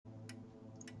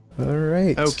All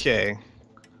right. Okay.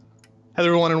 Hello,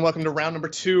 everyone, and welcome to round number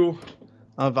 2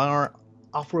 of our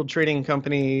Off-World Trading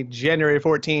Company January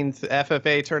 14th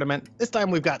FFA tournament. This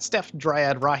time we've got Steph,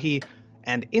 Dryad, Rahi,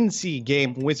 and NC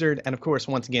Game Wizard. And of course,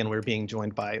 once again, we're being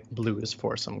joined by Blues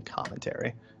for some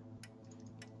commentary.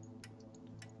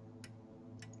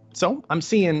 So I'm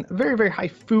seeing a very, very high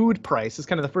food price is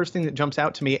kind of the first thing that jumps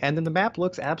out to me. And then the map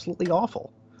looks absolutely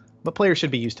awful. But players should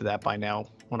be used to that by now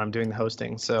when I'm doing the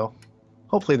hosting. So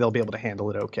hopefully they'll be able to handle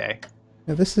it okay.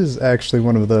 Yeah, this is actually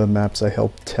one of the maps I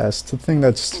helped test. The thing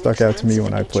that stuck out to me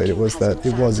when I played it was that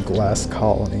it was a glass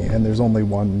colony, and there's only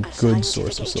one good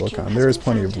source of silicon. There is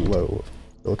plenty of low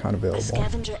silicon available.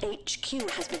 Scavenger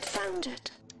HQ has been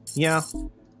founded. Yeah,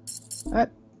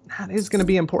 that is going to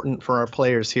be important for our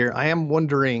players here. I am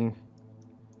wondering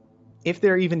if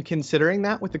they're even considering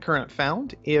that with the current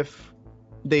found, if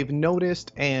they've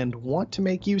noticed and want to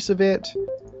make use of it,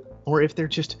 or if they're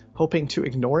just hoping to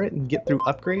ignore it and get through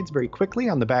upgrades very quickly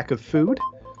on the back of food.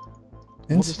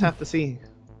 We'll just have to see.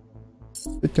 A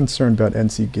bit concerned about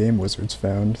NC Game Wizard's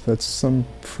found. That's some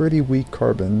pretty weak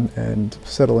carbon and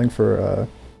settling for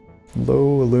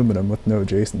low aluminum with no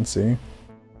adjacency.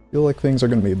 Feel like things are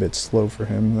going to be a bit slow for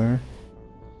him there.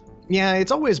 Yeah,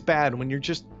 it's always bad when you're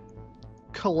just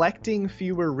collecting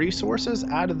fewer resources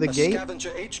out of the gate.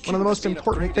 One of the most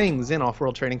important things in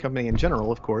Off-World Trading Company in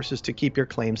general, of course, is to keep your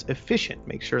claims efficient.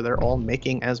 Make sure they're all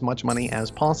making as much money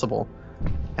as possible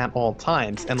at all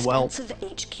times. And well,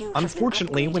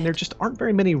 unfortunately, when there just aren't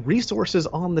very many resources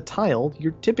on the tile,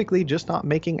 you're typically just not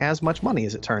making as much money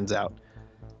as it turns out.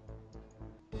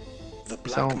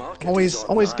 So always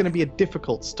going to be a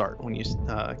difficult start when you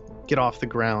get off the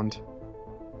ground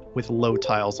with low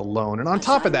tiles alone. And on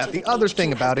top of that, the other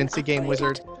thing about NC Game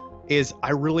Wizard is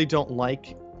I really don't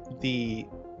like the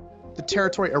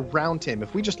territory around him.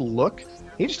 If we just look,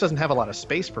 he just doesn't have a lot of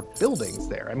space for buildings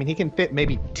there. I mean, he can fit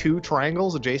maybe 2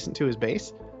 triangles adjacent to his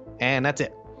base, and that's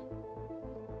it.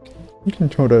 You can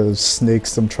try to snake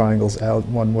some triangles out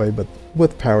one way, but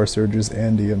with power surges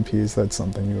and EMPs, that's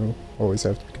something you always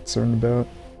have to be concerned about.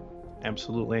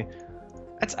 Absolutely.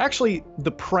 That's actually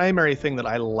the primary thing that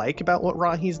I like about what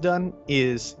Rahi's done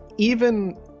is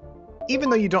even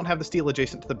though you don't have the steel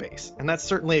adjacent to the base, and that's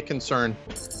certainly a concern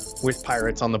with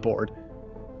pirates on the board,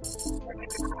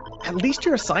 at least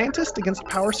you're a scientist against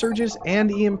power surges and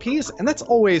EMPs, and that's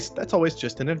always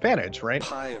just an advantage, right?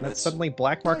 That's suddenly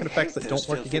black market effects that don't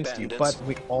work against you, but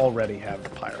we already have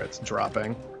the pirates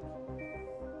dropping.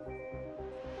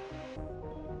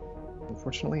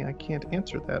 Unfortunately, I can't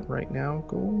answer that right now.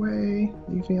 Go away.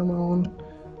 Leave me alone.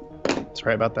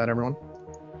 Sorry about that, everyone.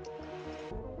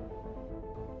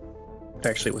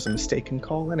 Actually, it was a mistaken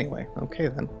call anyway. Okay,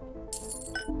 then.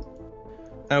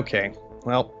 Okay,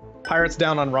 well, pirates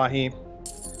down on Rahi.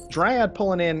 Dryad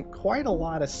pulling in quite a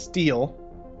lot of steel.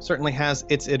 Certainly has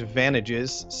its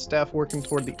advantages. Steph working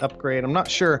toward the upgrade. I'm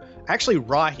not sure. Actually,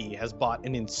 Rahi has bought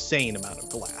an insane amount of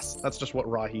glass. That's just what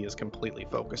Rahi is completely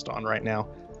focused on right now.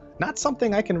 Not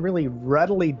something I can really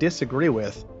readily disagree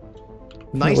with.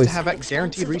 Nice to have that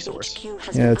guaranteed resource.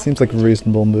 Yeah, it seems like a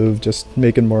reasonable move, just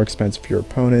make it more expensive for your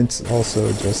opponents.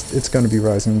 Also, just it's going to be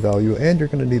rising in value, and you're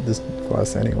going to need this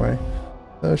glass anyway.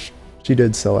 She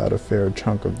did sell out a fair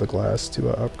chunk of the glass to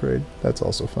upgrade. That's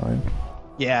also fine.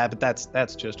 Yeah, but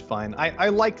that's just fine. I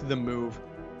like the move.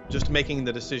 Just making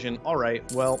the decision, all right,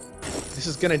 well, this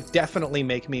is going to definitely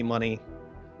make me money.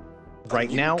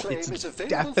 Right now, it's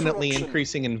definitely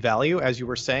increasing in value, as you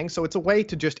were saying, so it's a way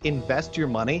to just invest your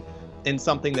money in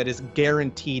something that is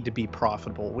guaranteed to be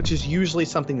profitable, which is usually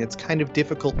something that's kind of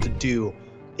difficult to do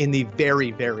in the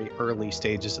very, very early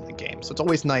stages of the game. So it's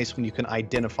always nice when you can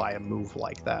identify a move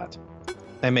like that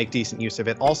and make decent use of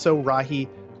it. Also, Rahi,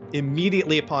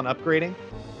 immediately upon upgrading,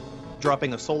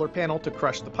 dropping a solar panel to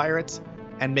crush the pirates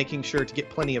and making sure to get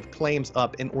plenty of claims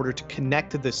up in order to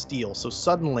connect to the steel. So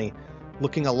suddenly,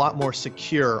 looking a lot more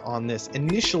secure on this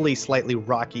initially slightly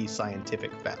rocky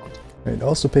scientific found. Right,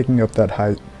 also picking up that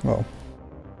high, well,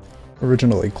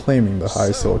 originally claiming the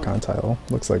high silicon tile.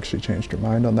 Looks like she changed her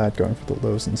mind on that, going for the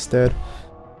lows instead.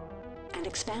 An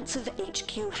expansive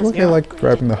HQ I like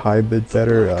grabbing the high a bit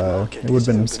better. It would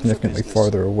have been significantly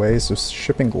farther away, so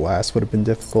shipping glass would have been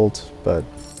difficult, but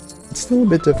it's still a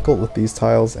bit difficult with these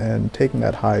tiles, and taking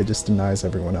that high just denies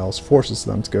everyone else, forces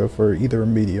them to go for either a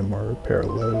medium or a pair of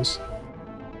lows.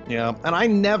 Yeah, and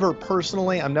I'm never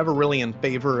really in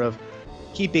favor of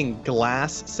keeping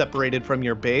glass separated from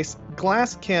your base.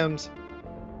 Glass, chems,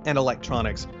 and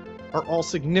electronics are all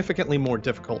significantly more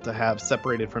difficult to have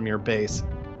separated from your base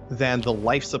than the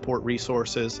life support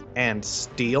resources and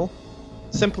steel.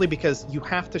 simply because you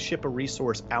have to ship a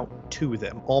resource out to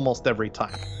them almost every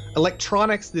time.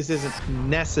 Electronics, this isn't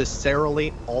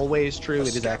necessarily always true.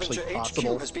 It is actually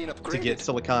possible to get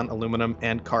silicon, aluminum,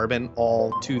 and carbon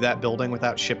all to that building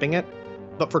without shipping it.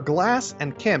 But for glass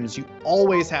and chems, you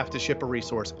always have to ship a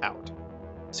resource out.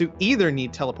 So you either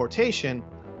need teleportation,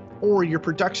 or your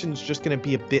production's just going to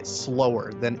be a bit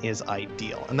slower than is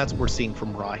ideal. And that's what we're seeing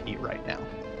from Rahi right now.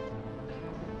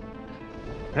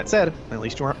 That said, at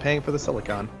least you aren't paying for the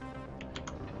silicon.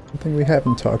 One thing we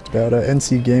haven't talked about,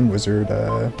 NC Game Wizard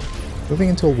moving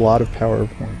into a lot of power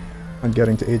on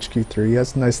getting to HQ3. He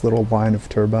has a nice little line of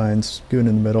turbines, Goon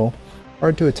in the middle.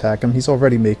 Hard to attack him. He's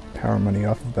already making power money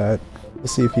off of that. We'll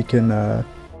see if he can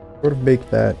sort of make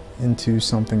that into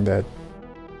something that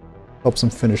helps him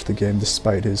finish the game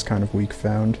despite his kind of weak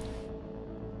found.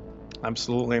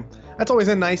 Absolutely. That's always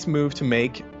a nice move to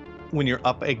make when you're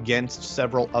up against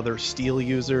several other steel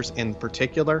users in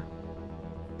particular.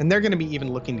 And they're going to be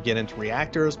even looking to get into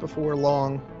reactors before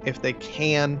long, if they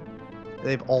can.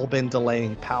 They've all been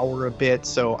delaying power a bit,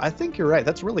 so I think you're right.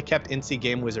 That's really kept NC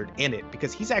Game Wizard in it,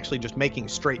 because he's actually just making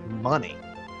straight money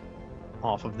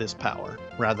off of this power,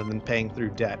 rather than paying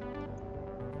through debt.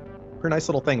 Pretty nice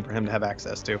little thing for him to have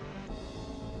access to.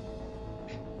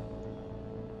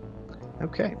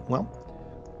 Okay, well,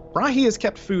 Rahi has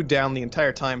kept food down the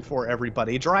entire time for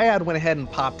everybody. Dryad went ahead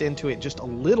and popped into it just a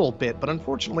little bit, but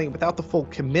unfortunately without the full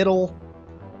committal,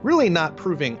 really not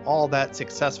proving all that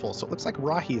successful. So it looks like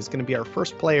Rahi is going to be our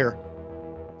first player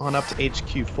on up to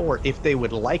HQ4 if they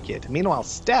would like it. Meanwhile,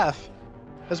 Steph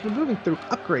has been moving through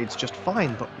upgrades just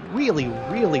fine, but really,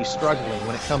 really struggling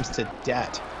when it comes to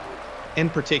debt. In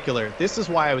particular, this is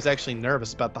why I was actually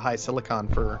nervous about the high silicon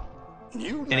for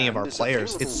any of our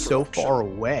players. It's so far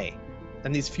away.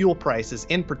 And these fuel prices,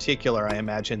 in particular, I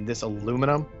imagine this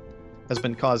aluminum has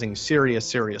been causing serious,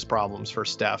 serious problems for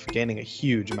Steph, gaining a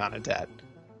huge amount of debt.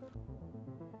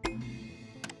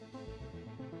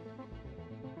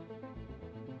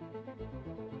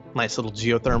 Nice little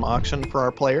geotherm auction for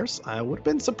our players. I would have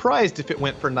been surprised if it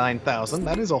went for 9,000.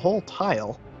 That is a whole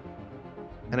tile.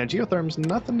 And a geotherm's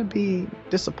nothing to be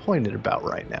disappointed about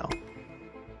right now.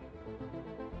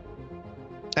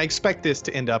 I expect this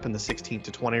to end up in the 16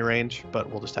 to 20 range, but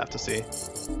we'll just have to see.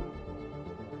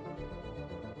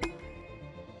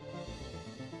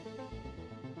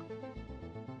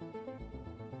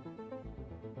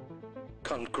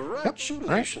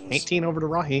 Congratulations. Yep. All right. 18 over to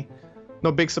Rahi.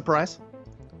 No big surprise.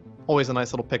 Always a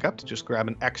nice little pickup to just grab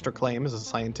an extra claim as a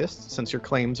scientist, since your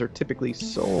claims are typically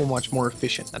so much more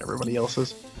efficient than everybody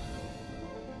else's.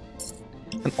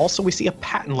 And also we see a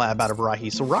patent lab out of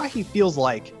Rahi, so Rahi feels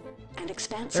like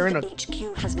they're in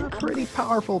a pretty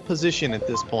powerful position at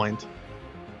this point.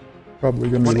 Probably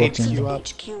going to be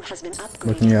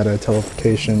looking at a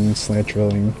teleportation, slant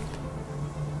drilling.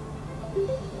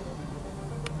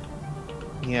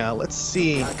 Yeah, let's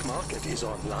see.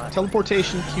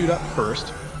 Teleportation queued up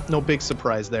first. No big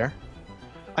surprise there.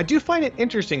 I do find it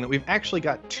interesting that we've actually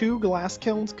got 2 glass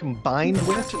kilns combined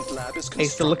with a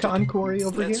silicon quarry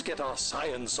over here. Get our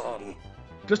science on.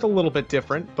 Just a little bit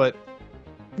different, but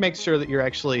make sure that you're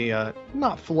actually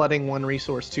not flooding one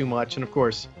resource too much. And of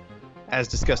course, as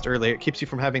discussed earlier, it keeps you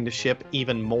from having to ship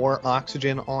even more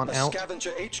oxygen on out,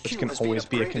 which can always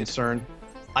be a concern.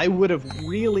 I would have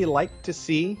really liked to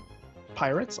see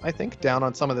pirates, I think, down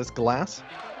on some of this glass.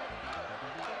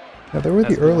 Yeah, there were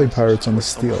the early pirates on the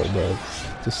steel, but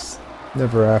just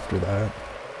never after that.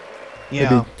 Yeah.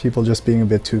 Maybe people just being a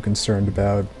bit too concerned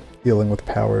about dealing with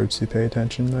power to pay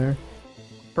attention there.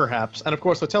 Perhaps. And of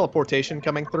course, with teleportation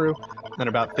coming through in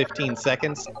about 15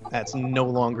 seconds, that's no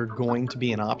longer going to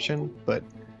be an option.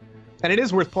 And it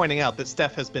is worth pointing out that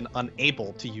Steph has been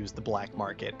unable to use the black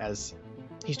market, as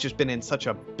he's just been in such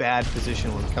a bad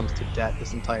position when it comes to debt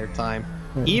this entire time.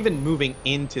 Even moving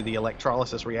into the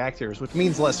electrolysis reactors, which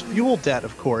means less fuel debt,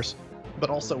 of course, but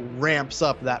also ramps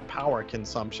up that power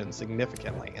consumption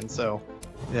significantly. And so,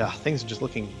 yeah, things are just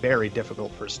looking very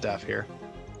difficult for Steph here.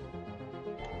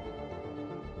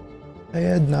 I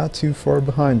had not too far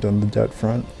behind on the debt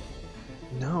front.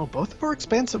 No, both of our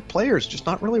expansive players just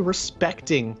not really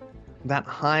respecting that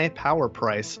high power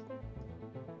price.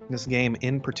 In this game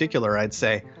in particular, I'd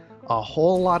say a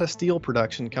whole lot of steel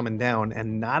production coming down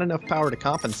and not enough power to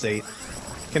compensate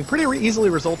can pretty easily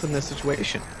result in this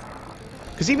situation.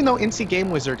 Because even though NC Game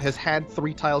Wizard has had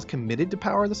 3 tiles committed to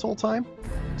power this whole time,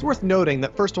 it's worth noting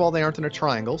that first of all, they aren't in a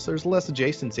triangle, so there's less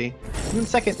adjacency. And then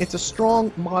second, it's a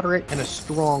strong, moderate, and a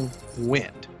strong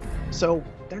wind. So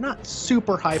they're not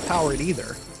super high powered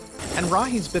either. And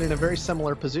Rahi's been in a very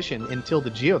similar position until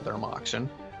the geotherm auction.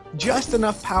 Just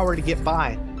enough power to get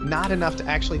by, not enough to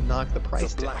actually knock the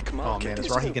price The down. black Oh market man, is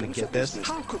is Rahi open gonna for get this? business.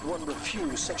 How could one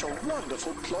refuse such a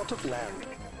wonderful plot of land?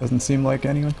 Doesn't seem like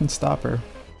anyone can stop her.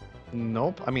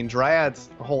 Nope. I mean, Dryad's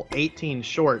a whole 18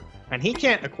 short, and he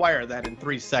can't acquire that in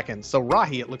 3 seconds. So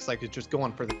Rahi, it looks like, is just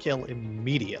going for the kill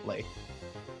immediately.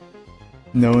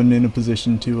 No one in a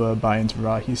position to buy into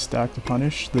Rahi's stack to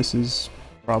punish. This is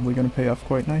probably going to pay off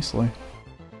quite nicely.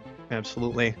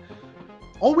 Absolutely.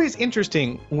 Always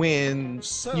interesting when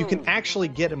you can actually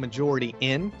get a majority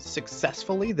in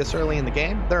successfully this early in the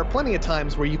game. There are plenty of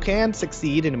times where you can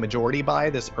succeed in a majority buy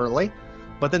this early,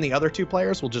 but then the other two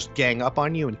players will just gang up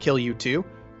on you and kill you too,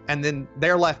 and then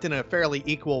they're left in a fairly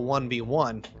equal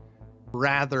 1v1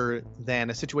 rather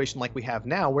than a situation like we have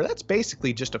now where that's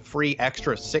basically just a free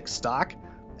extra 6 stock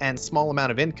and small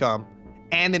amount of income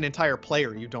and an entire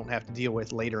player you don't have to deal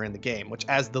with later in the game, which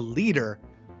as the leader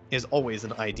is always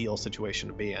an ideal situation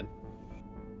to be in.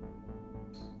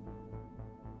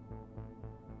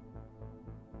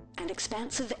 An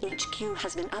expansive HQ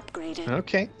has been upgraded.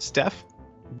 Okay, Steph,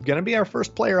 gonna be our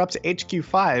first player up to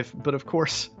HQ5, but of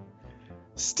course,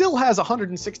 still has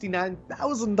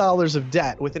 $169,000 of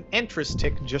debt with an interest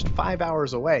tick just 5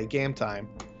 hours away, game time.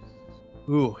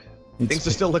 Ooh, things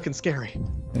are still looking scary.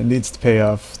 It needs to pay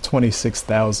off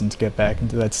 26,000 to get back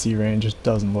into that C range. It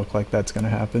doesn't look like that's going to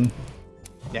happen.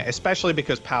 Yeah, especially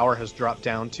because power has dropped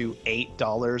down to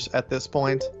 $8 at this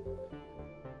point.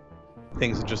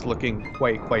 Things are just looking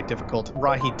quite difficult.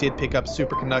 Rahi did pick up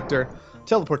superconductor,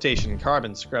 teleportation,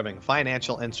 carbon scrubbing,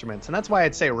 financial instruments, and that's why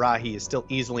I'd say Rahi is still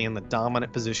easily in the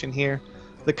dominant position here.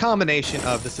 The combination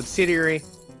of the subsidiary,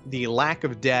 the lack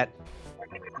of debt,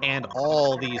 and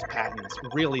all these patents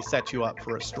really set you up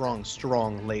for a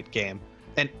strong late game.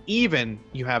 And even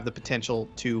you have the potential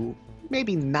to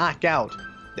maybe knock out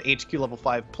the HQ level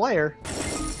 5 player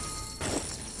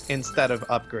instead of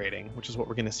upgrading, which is what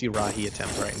we're going to see Rahi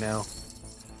attempt right now.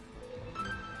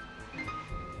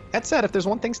 That said, if there's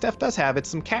one thing Steph does have, it's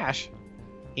some cash.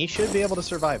 He should be able to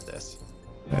survive this.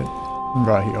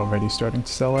 Rahi already starting to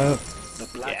sell out. The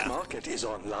black market is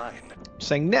online.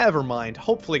 Saying never mind,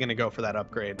 hopefully going to go for that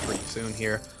upgrade pretty soon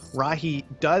here. Rahi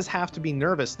does have to be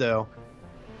nervous though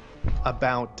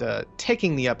about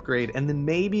taking the upgrade and then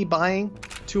maybe buying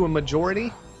to a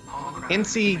majority.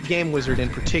 NC Game Wizard in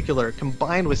particular,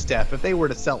 combined with Steph, if they were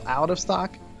to sell out of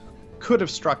stock, could have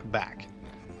struck back.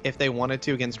 If they wanted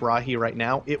to against Rahi right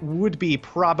now, it would be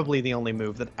probably the only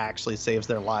move that actually saves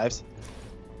their lives.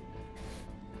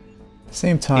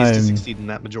 Same Is time, to succeed in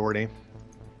that majority.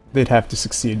 they'd have to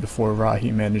succeed before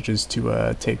Rahi manages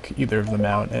to take either of them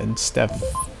out, and Steph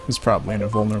is probably in a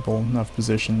vulnerable enough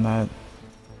position that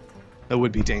That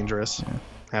would be dangerous. Yeah.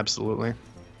 Absolutely.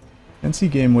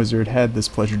 NC Game Wizard had this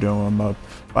Pleasure Dome up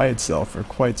by itself for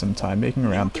quite some time, making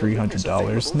around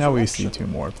 $300. Now we see 2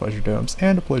 more Pleasure Domes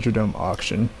and a Pleasure Dome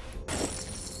auction.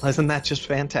 Isn't that just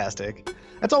fantastic?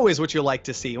 That's always what you like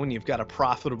to see when you've got a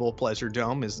profitable Pleasure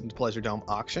Dome, is the Pleasure Dome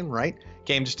auction, right?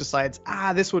 Game just decides,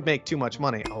 this would make too much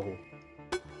money. Oh,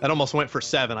 that almost went for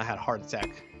 7. I had a heart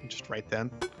attack just right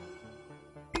then.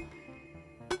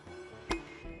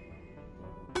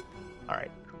 All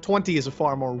right, 20 is a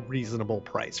far more reasonable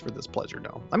price for this Pleasure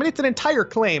Dome. I mean, it's an entire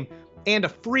claim and a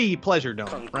free Pleasure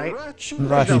Dome, right?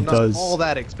 Rahi does. Not all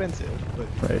that expensive,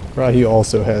 but Right. Rahi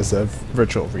also has a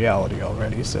virtual reality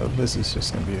already, so this is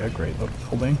just going to be a great little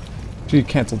building. She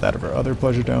canceled out of her other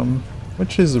Pleasure Dome,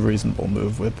 which is a reasonable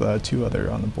move with 2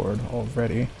 other on the board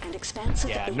already. An expansive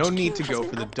yeah, no HQ need to has go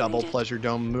been for the double upgraded. Pleasure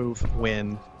Dome move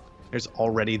when there's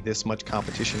already this much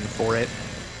competition for it.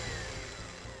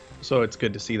 So it's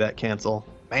good to see that cancel.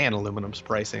 Man, aluminum's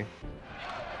pricey.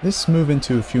 This move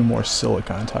into a few more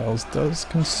silicon tiles does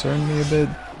concern me a bit.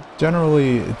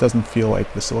 Generally, it doesn't feel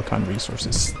like the silicon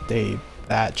resources stay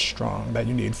that strong that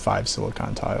you need 5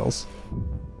 silicon tiles.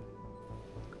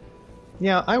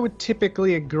 Yeah, I would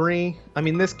typically agree. I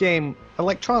mean, this game,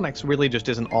 electronics really just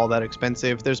isn't all that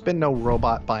expensive. There's been no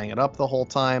robot buying it up the whole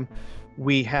time.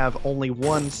 We have only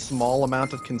 1 small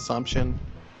amount of consumption.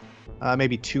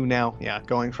 Maybe 2 now. Yeah,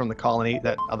 going from the colony.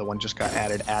 That other one just got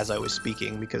added as I was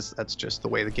speaking because that's just the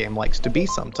way the game likes to be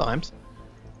sometimes.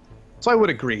 So I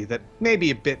would agree that maybe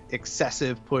a bit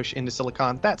excessive push into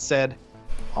silicon. That said,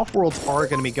 off-worlds are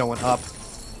going to be going up,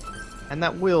 and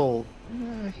that will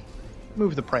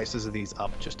move the prices of these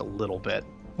up just a little bit.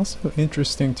 Also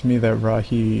interesting to me that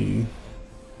Rahi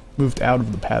moved out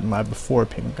of the patent lab before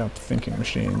picking up thinking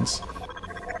machines.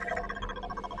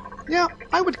 Yeah,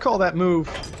 I would call that move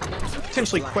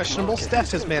potentially questionable.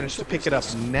 Steph has managed to pick it up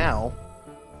now,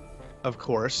 of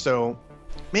course, so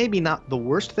maybe not the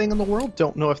worst thing in the world.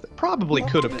 Don't know if probably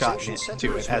could have gotten Optimization it center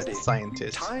to is it as ready. the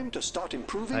scientist. Time to start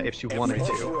improving. If you wanted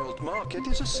Every to. off-world market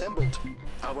is assembled.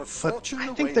 Our But fortune I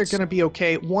think they're awaits. going to be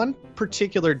okay. One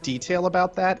particular detail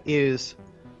about that is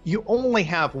you only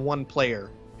have one player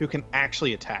who can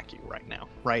actually attack you right now,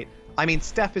 right? I mean,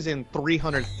 Steph is in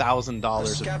 $300,000 of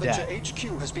Scavenger debt. HQ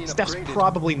has been Steph's upgraded.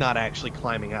 probably not actually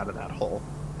climbing out of that hole.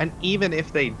 And even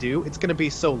if they do, it's going to be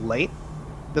so late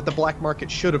that the black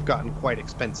market should have gotten quite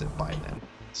expensive by then.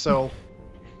 So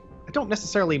I don't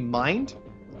necessarily mind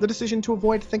the decision to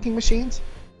avoid thinking machines.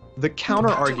 The counter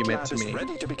argument to me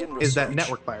is that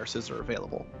network viruses are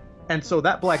available. And so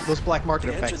that those black market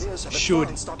The effects engineers have should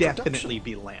advanced our definitely production.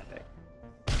 be landing.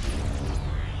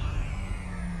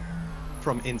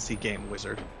 From NC Game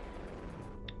Wizard.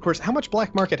 Of course, how much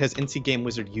black market has NC Game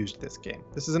Wizard used this game?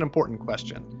 This is an important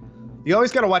question. You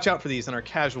always got to watch out for these in our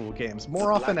casual games. More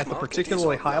The often black at the market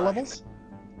particularly is high online. levels,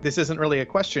 this isn't really a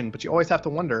question, but you always have to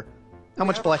wonder, how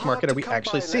much have black a market are we hard-to-come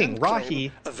actually by seeing? land claim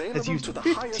Rahi available has used to the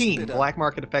highest 15 bidder. black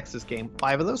market effects this game,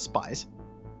 5 of those spies.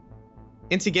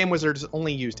 NC Game Wizard has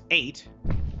only used 8.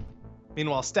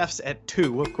 Meanwhile, Steph's at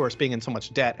 2, of course, being in so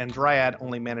much debt, and Dryad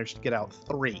only managed to get out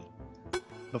 3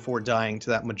 before dying to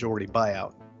that majority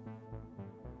buyout.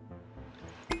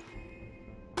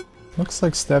 Looks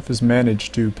like Steph has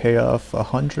managed to pay off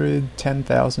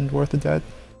 110,000 worth of debt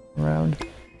around.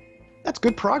 That's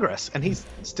good progress, and he's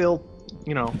still,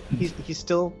 you know, he's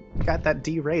still got that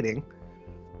D rating.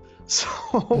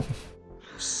 So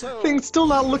So, things still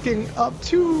not looking up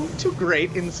too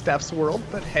great in Steph's world,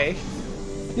 but hey,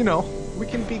 you know, we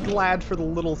can be glad for the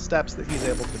little steps that he's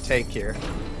able to take here.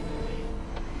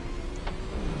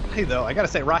 Hey, though, I gotta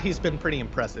say, Rahi's been pretty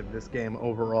impressive this game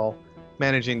overall,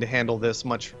 managing to handle this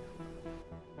much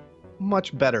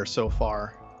better so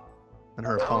far than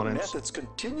her our opponents. methods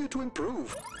continue to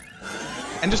improve.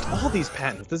 And just all these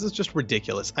patents, this is just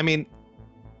ridiculous. I mean,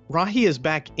 Rahi is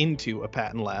back into a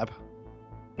patent lab,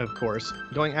 of course,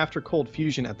 going after cold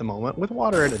fusion at the moment, with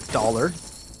water at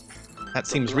 $1. That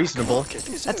seems black reasonable. market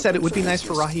is That said, it open would be for nice for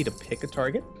business. Rahi to pick a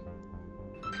target.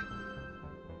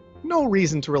 No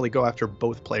reason to really go after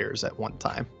both players at one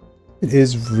time. It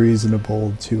is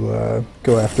reasonable to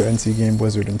go after NC Game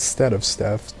Wizard instead of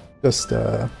Steph. Just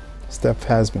Steph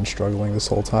has been struggling this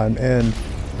whole time,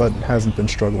 but hasn't been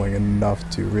struggling enough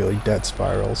to really debt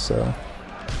spiral. So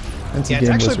NC Yeah, it's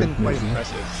Game actually Wizard been quite maybe.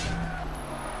 impressive.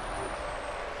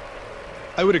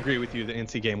 I would agree with you that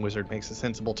NC Game Wizard makes a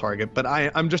sensible target, but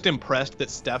I'm just impressed that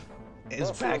Steph is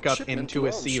Well, for back a up shipment into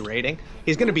a C launched, rating.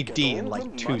 He's going to be get D in all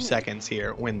like the 2 money. seconds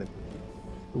here when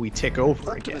we tick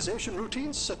over again. Optimization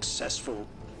routine successful.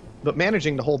 But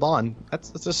managing to hold on,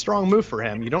 that's a strong move for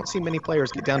him. You don't see many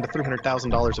players get down to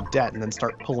 $300,000 of debt and then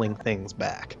start pulling things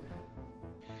back.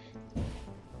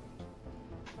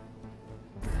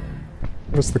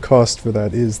 Of course, the cost for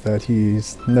that is that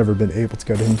he's never been able to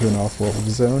get into an off-world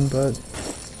zone, but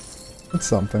it's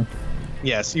something.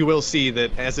 Yes, you will see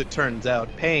that, as it turns out,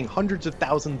 paying hundreds of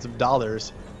thousands of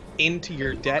dollars into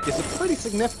your debt is a pretty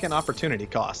significant opportunity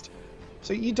cost.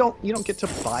 So you don't get to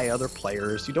buy other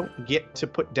players, you don't get to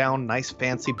put down nice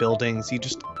fancy buildings, you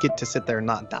just get to sit there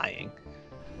not dying.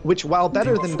 Which, while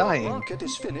better than Our dying, market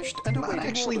is finished and not awaiting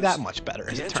actually orders. that much better,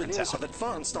 as The it turns engineers out. have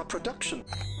advanced our production.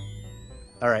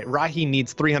 Alright, Rahi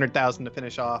needs 300,000 to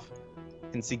finish off.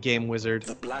 NC Game Wizard.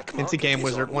 The black NC market Game is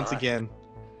Wizard, once online. again,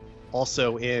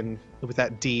 also in with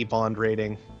that D bond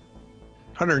rating.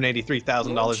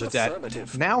 $183,000 Launch of debt.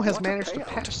 affirmative. Now has What a managed to payout.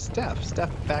 pass Steph.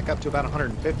 Steph back up to about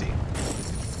 150.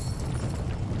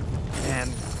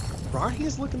 And Rahi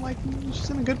is looking like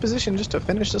he's in a good position just to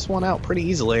finish this one out pretty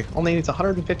easily. Only needs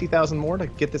 150,000 more to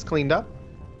get this cleaned up.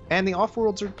 And the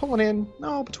off-worlds are pulling in,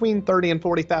 between 30 and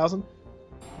 40,000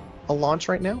 a launch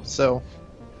right now, so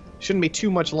shouldn't be too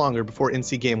much longer before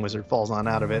NC Game Wizard falls on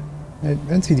out of it. And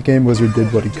NC Game Wizard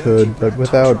did what he could, but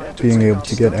without being able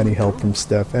to get any help from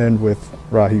Steph, and with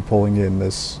Rahi pulling in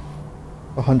this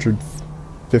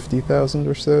 150,000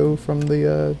 or so from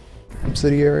the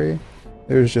subsidiary,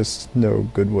 there's just no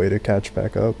good way to catch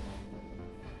back up.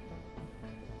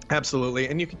 Absolutely,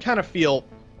 and you can kind of feel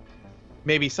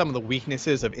maybe some of the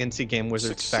weaknesses of NC Game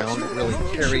Wizard's found really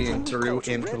carrying through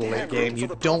into the late game.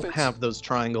 You don't have those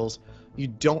triangles, you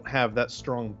don't have that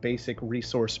strong basic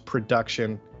resource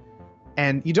production,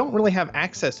 and you don't really have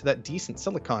access to that decent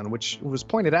silicon, which was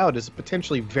pointed out as a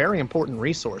potentially very important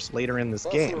resource later in this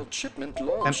game. Off-world shipment And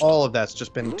launched. all of that's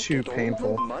just been Look too at all the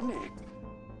painful. money.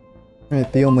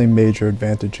 Right, the only major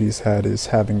advantage he's had is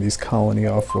having these colony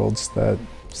off-worlds that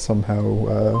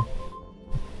somehow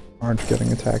aren't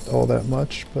getting attacked all that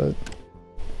much, but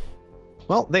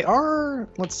Well, they are,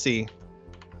 let's see.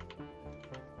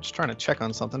 Just trying to check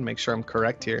on something, make sure I'm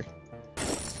correct here.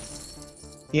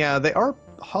 Yeah, they are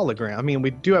hologram. I mean, we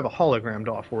do have a hologrammed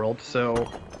off-world,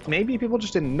 so maybe people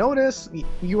just didn't notice.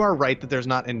 You are right that there's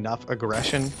not enough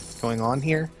aggression going on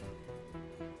here.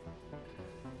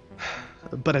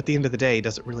 But at the end of the day,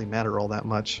 does it really matter all that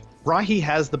much? Rahi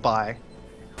has the buy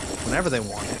whenever they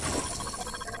want it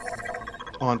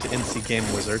onto NC Game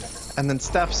Wizard, and then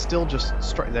Steph's still just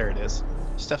there it is.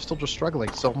 Steph's still just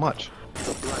struggling so much.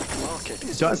 The black market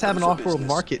is Does have an open for off-world business.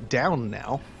 market down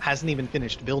now. Hasn't even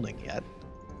finished building yet.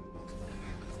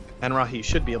 And Rahi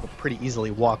should be able to pretty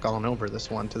easily walk on over this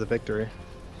one to the victory.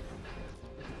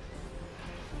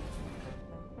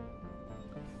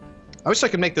 I wish I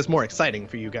could make this more exciting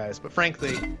for you guys, but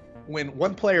frankly, when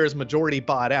one player is majority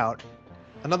bought out,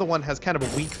 another one has kind of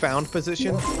a weak found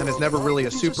position and is never really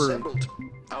a super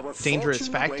dangerous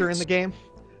factor in the game.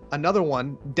 Another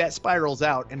one debt spirals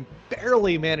out and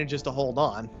barely manages to hold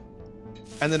on.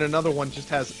 And then another one just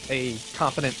has a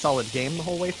confident, solid game the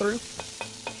whole way through.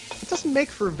 It doesn't make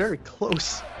for a very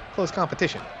close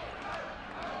competition.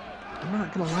 I'm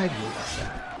not gonna lie to you about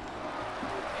that.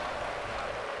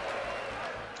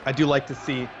 I do like to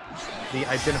see the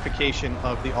identification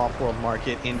of the off-world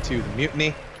market into the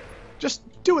mutiny. Just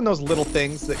doing those little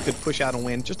things that could push out a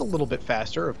win just a little bit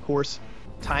faster. Of course,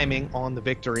 timing on the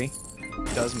victory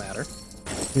does matter.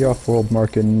 The off-world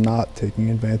market not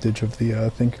taking advantage of the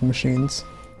thinking machines.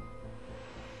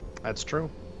 That's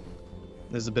true.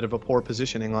 There's a bit of a poor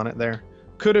positioning on it there.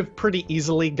 Could have pretty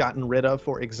easily gotten rid of,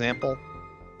 for example,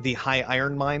 the high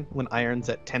iron mine when iron's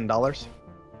at $10.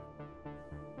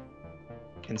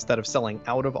 Instead of selling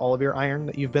out of all of your iron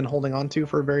that you've been holding on to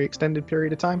for a very extended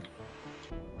period of time.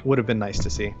 Would have been nice to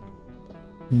see.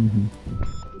 Mm-hmm.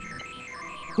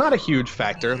 Not a huge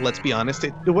factor, let's be honest.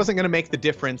 It wasn't going to make the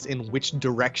difference in which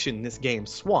direction this game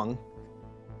swung,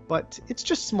 but it's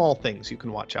just small things you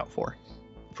can watch out for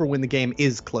when the game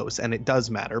is close, and it does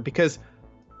matter, because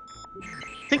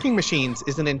Thinking Machines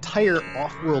is an entire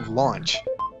off-world launch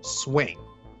swing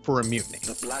for a mutiny.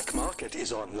 The black market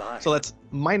is online. So that's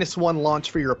 -1 launch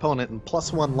for your opponent and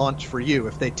 +1 launch for you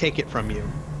if they take it from you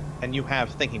and you have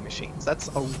Thinking Machines.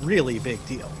 That's a really big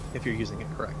deal if you're using it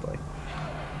correctly.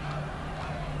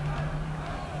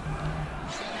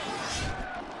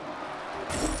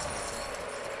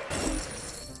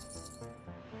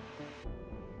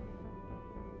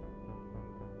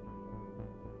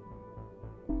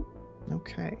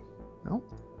 Okay, well,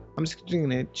 I'm just going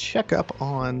to check up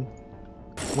on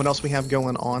what else we have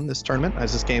going on this tournament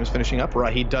as this game's finishing up.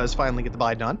 Rahi does finally get the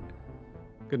buy done.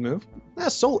 Good move.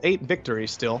 Sol 8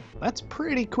 victories still. That's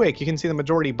pretty quick. You can see the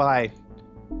majority buy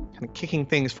kind of kicking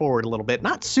things forward a little bit.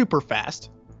 Not super fast,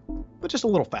 but just a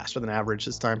little faster than average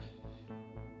this time.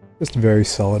 Just a very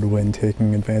solid win,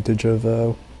 taking advantage of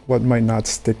what might not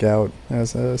stick out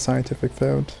as a scientific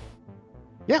found.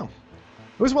 Yeah,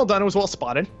 it was well done. It was well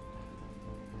spotted.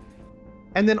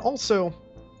 And then also,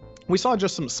 we saw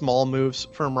just some small moves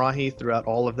from Rahi throughout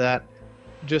all of that.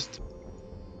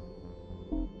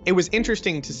 It was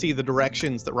interesting to see the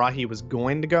directions that Rahi was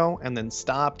going to go and then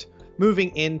stopped,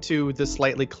 moving into the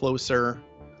slightly closer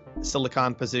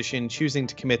Silicon position, choosing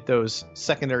to commit those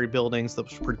secondary buildings,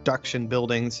 those production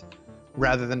buildings,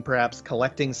 rather than perhaps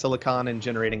collecting Silicon and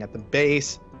generating at the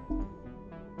base,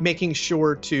 making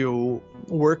sure to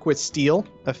work with steel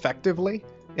effectively.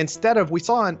 Instead of, we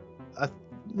saw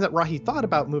that Rahi thought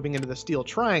about moving into the steel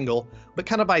triangle, but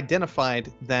kind of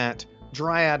identified that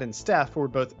Dryad and Steph were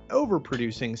both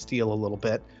overproducing steel a little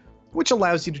bit, which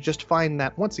allows you to just find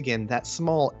that, once again, that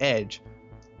small edge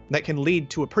that can lead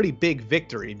to a pretty big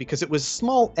victory, because it was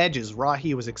small edges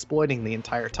Rahi was exploiting the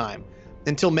entire time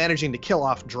until managing to kill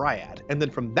off Dryad. And then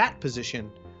from that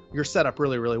position, you're set up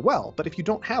really, really well. But if you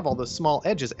don't have all those small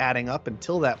edges adding up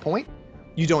until that point,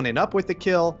 you don't end up with the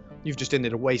kill. You've just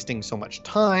ended up wasting so much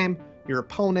time. Your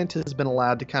opponent has been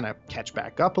allowed to kind of catch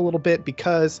back up a little bit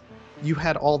because you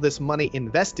had all this money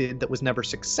invested that was never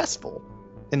successful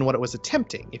in what it was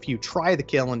attempting if you try the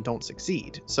kill and don't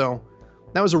succeed. So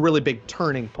that was a really big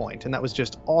turning point, and that was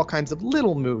just all kinds of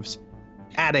little moves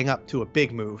adding up to a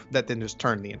big move that then just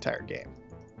turned the entire game.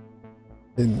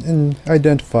 In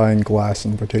identifying Glass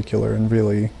in particular and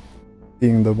really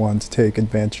being the one to take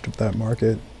advantage of that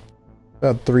market.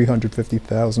 About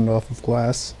 350,000 off of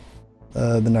Glass.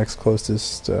 The next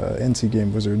closest, NC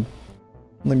Game Wizard,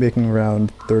 only making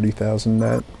around 30,000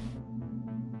 net.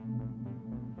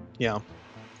 Yeah.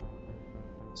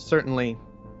 Certainly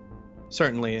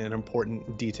an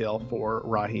important detail for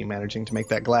Rahi managing to make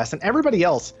that Glass. And everybody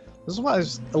else, this is why I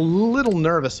was a little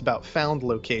nervous about found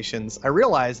locations. I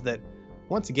realized that,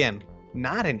 once again,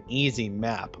 not an easy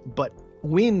map, but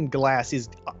when Glass is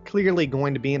clearly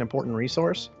going to be an important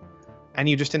resource, and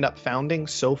you just end up founding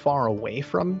so far away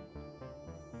from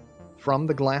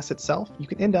the glass itself, you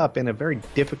can end up in a very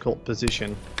difficult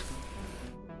position.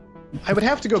 I would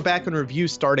have to go back and review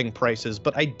starting prices,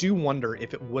 but I do wonder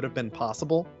if it would have been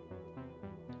possible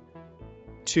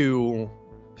to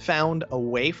found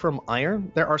away from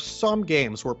iron. There are some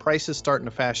games where prices start in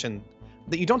a fashion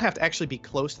that you don't have to actually be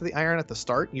close to the iron at the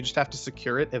start. You just have to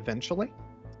secure it eventually,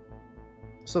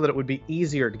 so that it would be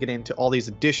easier to get into all these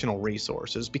additional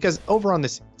resources. Because over on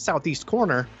this southeast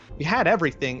corner, you had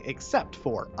everything except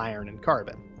for iron and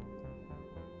carbon.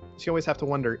 So you always have to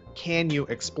wonder, can you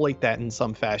exploit that in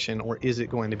some fashion, or is it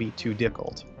going to be too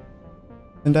difficult?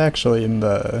 And actually, in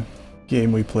the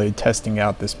game we played testing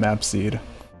out this map seed,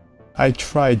 I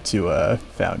tried to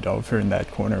found over in that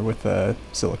corner with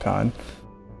silicon.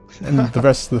 And the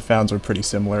rest of the founds were pretty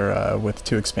similar, with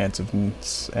 2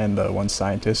 expansives and 1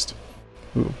 scientist,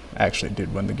 who actually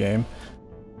did win the game.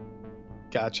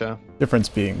 Gotcha. Difference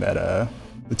being that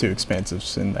the 2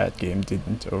 expansives in that game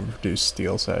didn't overproduce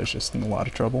steel, so I was just in a lot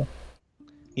of trouble.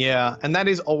 Yeah, and that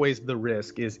is always the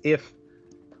risk, is if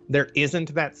there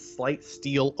isn't that slight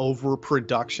steel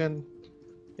overproduction,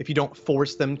 if you don't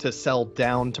force them to sell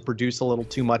down to produce a little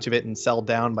too much of it and sell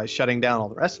down by shutting down all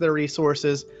the rest of their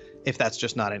resources, if that's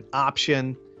just not an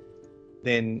option,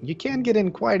 then you can get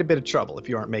in quite a bit of trouble if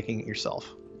you aren't making it yourself.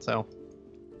 So,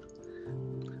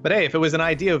 but hey, if it was an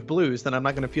idea of Blue's, then I'm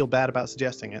not going to feel bad about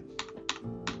suggesting it.